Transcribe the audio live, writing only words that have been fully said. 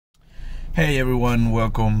Hey everyone,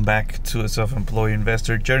 welcome back to a self-employed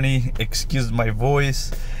investor journey. Excuse my voice.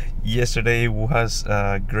 Yesterday was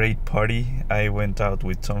a great party. I went out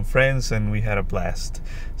with some friends and we had a blast.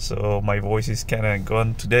 So my voice is kind of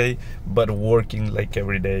gone today, but working like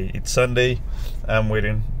every day. It's Sunday. I'm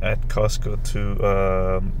waiting at Costco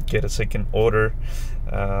to get a second order.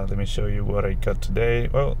 Let me show you what I got today.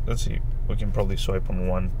 Well, let's see. We can probably swipe on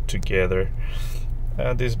one together.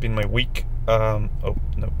 This has been my week. Oh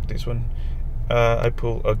no, this one. I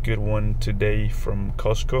pulled a good one today from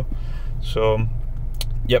Costco. So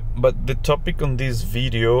yep, but the topic on this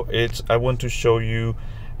video is I want to show you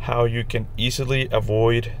how you can easily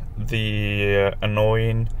avoid the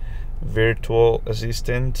annoying virtual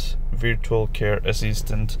care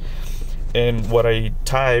assistant. And what I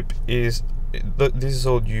type is this is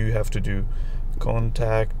all you have to do.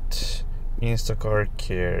 Contact Instacart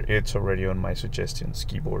care. It's already on my suggestions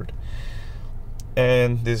keyboard,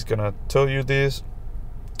 and this is gonna tell you this,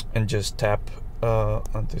 and just tap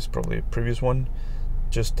on this, probably a previous one,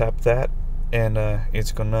 just tap that and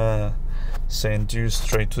it's gonna send you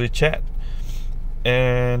straight to the chat.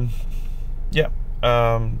 And yeah,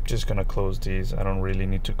 just gonna close these. I don't really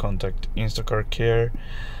need to contact Instacart care.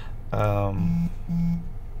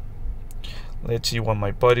 Let's see what my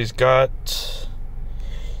buddy's got.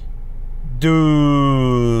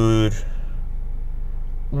 Dude,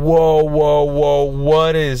 whoa,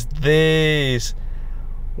 what is this?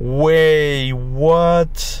 Wait,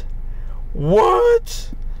 what?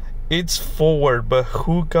 It's forward, but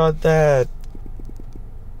who got that?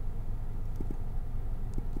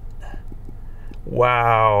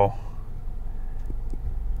 Wow,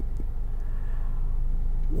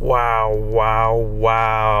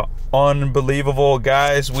 unbelievable,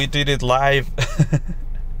 guys. We did it live.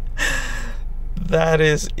 That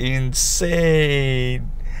is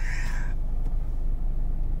insane.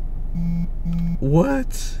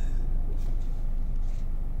 What?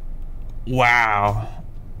 Wow.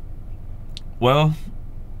 Well,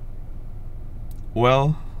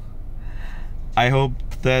 I hope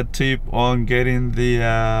that tip on getting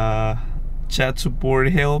the chat support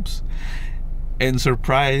helps. And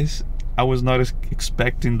surprise, I was not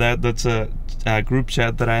expecting that. That's a group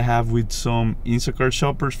chat that I have with some Instacart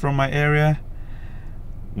shoppers from my area.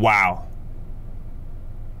 Wow.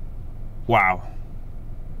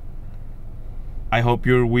 I hope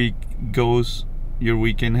your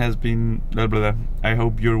weekend has been I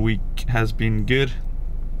hope your week has been good.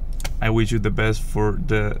 I wish you the best for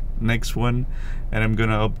the next one, and I'm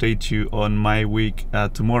gonna update you on my week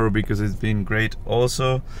tomorrow, because it's been great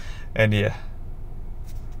also. And yeah,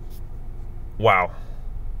 wow,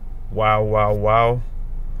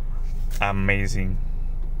 amazing.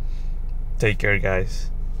 Take care, guys.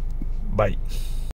 Bye.